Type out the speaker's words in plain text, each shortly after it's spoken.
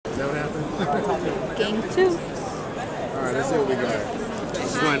Game 2. Alright, let's see what we got.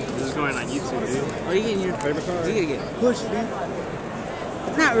 This is going on YouTube, dude. Are you getting your favorite card? You gonna get pushed, dude.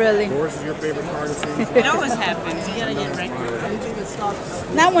 Not really. Doris is your favorite card to see? It always happens. You gotta get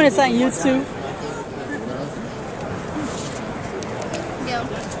record. Not when it's on YouTube. Go.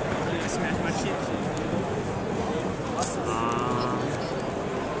 Smash my chips.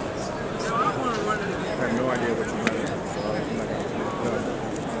 I have no idea what you're doing.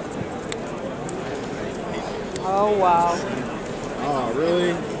 Oh, wow. Oh,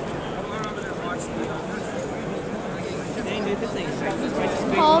 really? Dang, dude, this thing is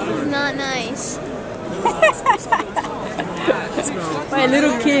like Paul's is not nice. My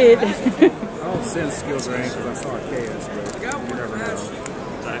little kid. I don't send skills or anything because I saw a chaos, but you never know.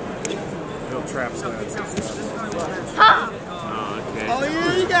 They'll trap sleds and stuff. Ha! Oh, okay. Oh,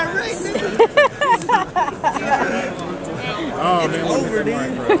 yeah, you got right, nigga. Oh, man, over, dude.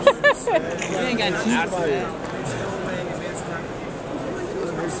 You ain't got no out for that.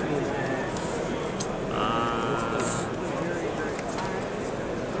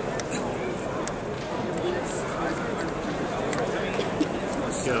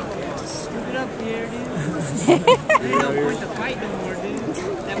 Let's go. Scoop it up here, dude. There's no point to fight no more, dude.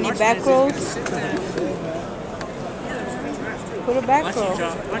 That Any marshmallow's back just rolls? gonna sit there. Put a back Watch roll. you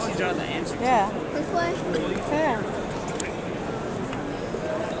draw the answer. Yeah. Quick play. Yeah.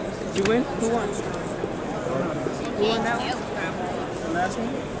 Did you win? Who won? Who won that one? The last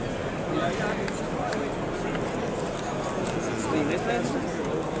one? Wait, this last one?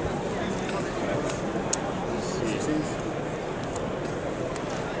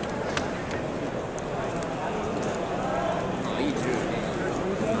 Oh, you drew it.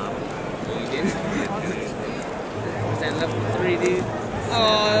 No, you didn't. Was that level 3, dude? Oh,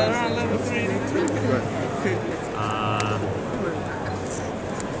 around level 3, dude.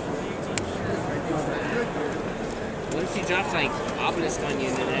 What if she drops like obelisk on you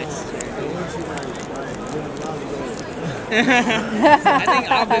in the next turn? I think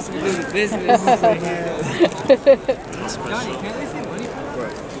obelisk will do the business. Johnny, can't they say money?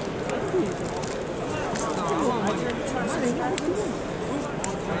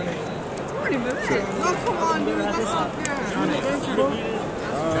 No, come on, dude. That's not fair.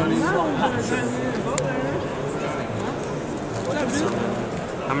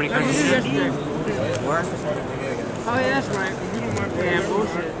 How many cards is there? What? Oh, yeah, that's right. You don't want damn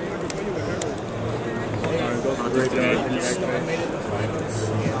bullshit.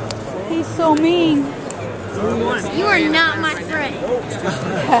 He's so mean. You are not my friend.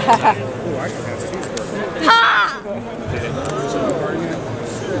 Ha!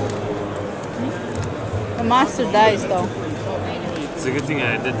 The monster dies though. It's a good thing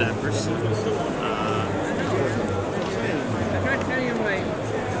I did that first. I tried to tell you, like,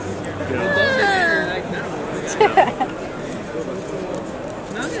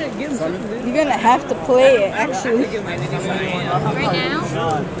 You're gonna have to play it actually. Right now?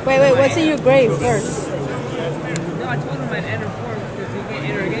 Wait, what's in your grave first? No, I told him I'd enter 4 because he can't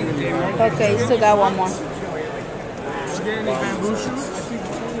enter again. Okay, you still got one more. Did you get any bamboo shoots?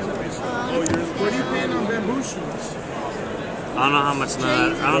 What are you paying on bamboo shoots? I don't know how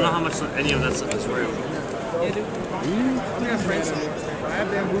much any of that stuff is worth. I have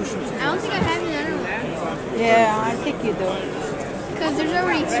bamboo shoots. I don't think I have another one. Yeah, I think you do. Because there's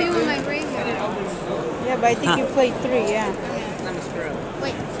already 2 in my graveyard. Yeah, but I think you played 3, yeah. I'm a scrub.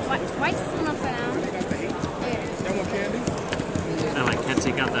 Wait, why is this one upside down? There. That one candy? And I can't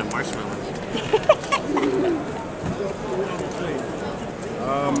take out that marshmallow.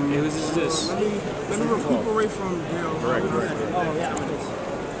 Hey, whose is this? Let me recuperate from Bill. Correct.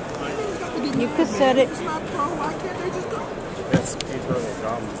 You could set it. It's not pro. Why can't they just go? That's eternal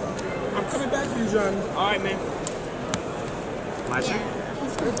goblins out there. I'm coming back for you, Johnny. Alright, man. My turn?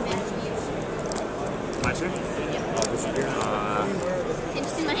 My turn? It's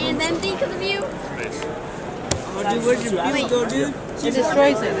just in my hands empty because of you. Nice. Oh, dude, where'd your piece go, dude? It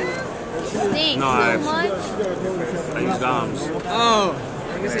destroys it. Stinks No, so much. I use DOMs. Oh.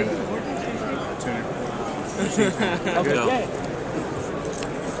 I guess Go.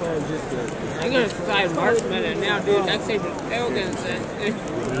 I'm gonna try marshmallow now, dude. That's a elegant thing.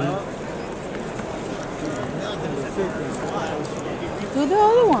 Do the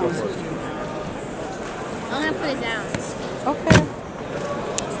other one. I'm gonna put it down. Okay.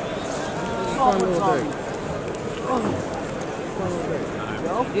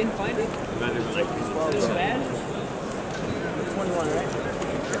 You didn't find it? It's bad? 21, right?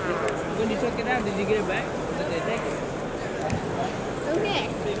 When you took it out, did you get it back? Did they take it? Okay.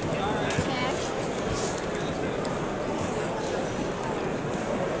 Cash.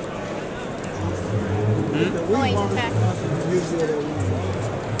 Oh, wait, attack.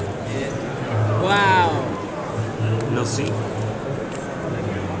 Wow. No C. I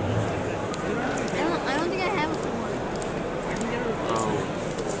don't think I have a form.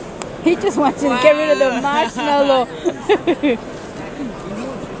 Oh. He just wants you to get rid of the marshmallow.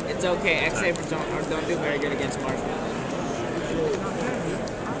 It's okay. X-Sabers don't do very good against marshmallow.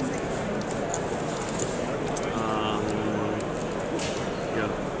 Go.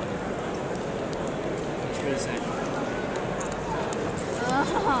 It's really sad.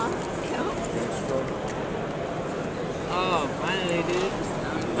 Oh, finally, dude.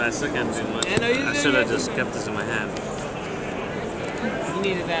 But I still can't do much. Yeah, no, you I do should have it. just kept this in my hand. You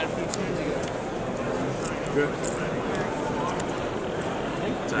needed that a few turns ago. Good.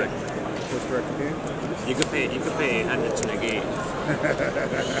 Sorry. What's the record game? You could pay 100 to negate.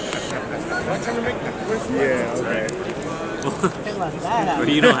 Yeah, okay. But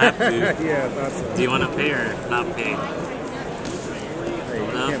you don't have to. Yeah, I thought so. Do you want to pay or not pay? Hey,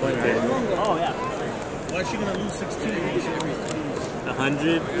 you No? can't play Okay. that. Oh, yeah. Why is she going to lose 16?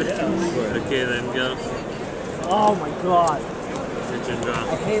 100? Okay, then go. Oh, my God. Your turn, draw. I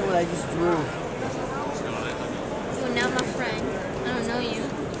hate what I just drew. So now my friend. I don't know you.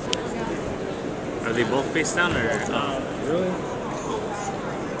 Are they both face down or? Really?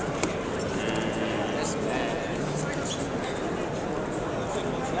 That's bad.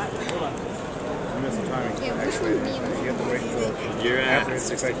 You missed the timing. Yeah, which Actually, one's me? you have to wait until You're after at it's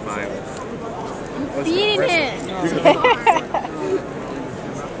 65. Beating it.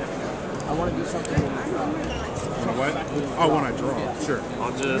 I want to do something. What? Oh, when I draw. Sure.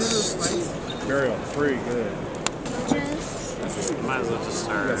 I'll just. Burial. Free. Good. Just Might as well just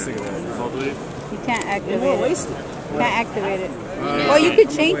start. Got sick of that. Fold weave. You can't You're activate more it. wasted. Can't activate it. Well, you could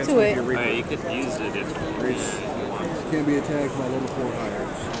chain to it. Oh, yeah, you could use it if you want. Can't be attacked by level 4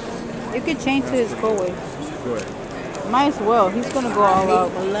 hires. You could chain to his forward. Go ahead. Might as well. He's gonna go all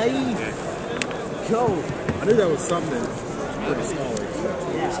out. Believe. Go. I knew that was something pretty small.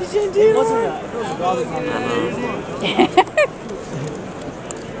 Yeah. It wasn't a dog.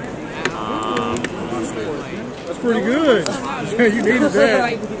 That's pretty good. You needed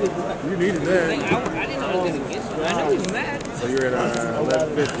that. You needed that. I didn't know it was gonna get you. I know he's mad. So you're at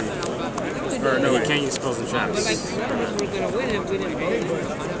 1150. Or no, You wait. can't use spells and But like, traps. none of us were gonna win if we didn't pay.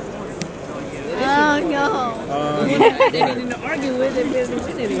 oh no. They needed to argue with if we didn't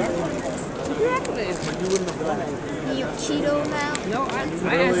win anything. Exactly. You Cheeto now? No, I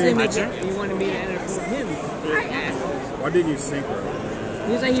asked him if he wanted me to enter for him. Yeah. Why didn't you synchro?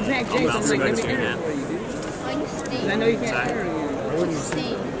 He was like, he packed James. I'm bounce like, it let me back to your enter hand. for you, dude. Oh, you stink. 'Cause I know you can't enter you. Why wouldn't you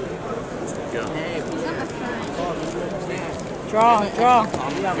Stink. Go. He's not my friend. Draw, draw.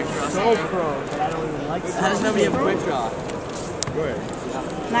 So pro that I don't even like. How does nobody have a quick draw? Go ahead.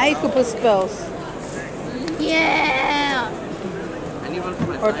 Now you could put spells Yeah. I need one for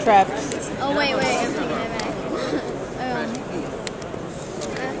my or traps. Oh wait, I'm taking that back.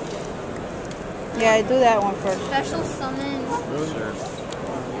 Yeah, do that one first. Special summon. Really? Sure.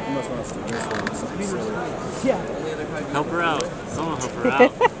 You must want to do this one. Something silly. Yeah. Help her out. Someone help her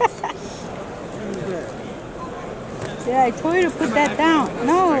out. Yeah, I told you to put that down.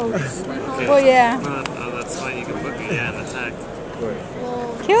 No. Okay. Well, yeah. No, that's fine. You can book it. Yeah, and attack. Go ahead.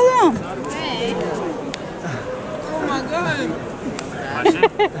 Well, Kill him. okay. Oh my god! Watch it.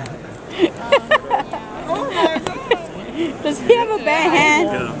 Does he have a bad hand?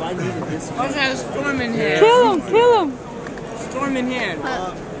 Go. What's that storm in here? Kill him, kill him. Storm in here.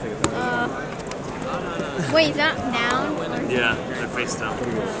 Wait, is that down? Yeah, they're face down.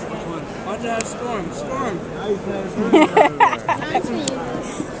 Watch out, storm. Storm. That's me.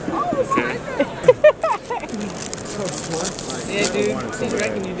 Okay. Yeah, dude. He's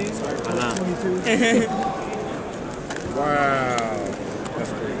wrecking you, dude. I know. Wow.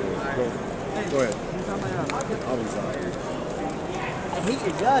 That's pretty good. Go ahead. I'll be sorry. I hate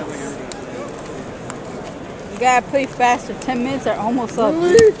your guts. You gotta play faster. 10 minutes are almost up.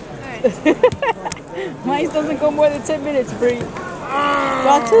 Mine doesn't go more than 10 minutes, Bree.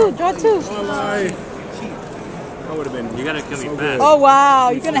 Draw two, draw two. My life. That would have been. You gotta kill me fast. Oh wow,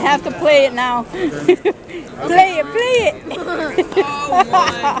 you're gonna have to play it now. Play it, play it. Oh my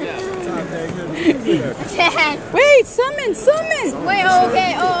god. Dad. Wait, summon, summon. Wait,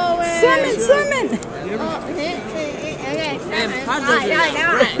 okay. Oh, wait. Summon, summon. Oh, okay. Man,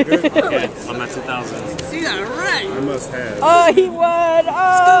 Okay, I'm at 2,000. See that right? I must have. Oh, he won.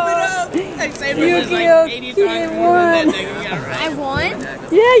 Oh, Yugiohgirl'S, he won. I won?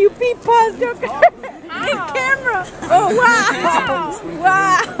 Yeah, you beat Pozjoker in camera. Oh, wow.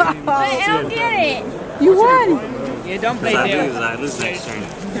 Wow. Wait, I don't get it. You won. Yeah, don't play I there. lose next turn.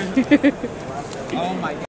 Oh my god.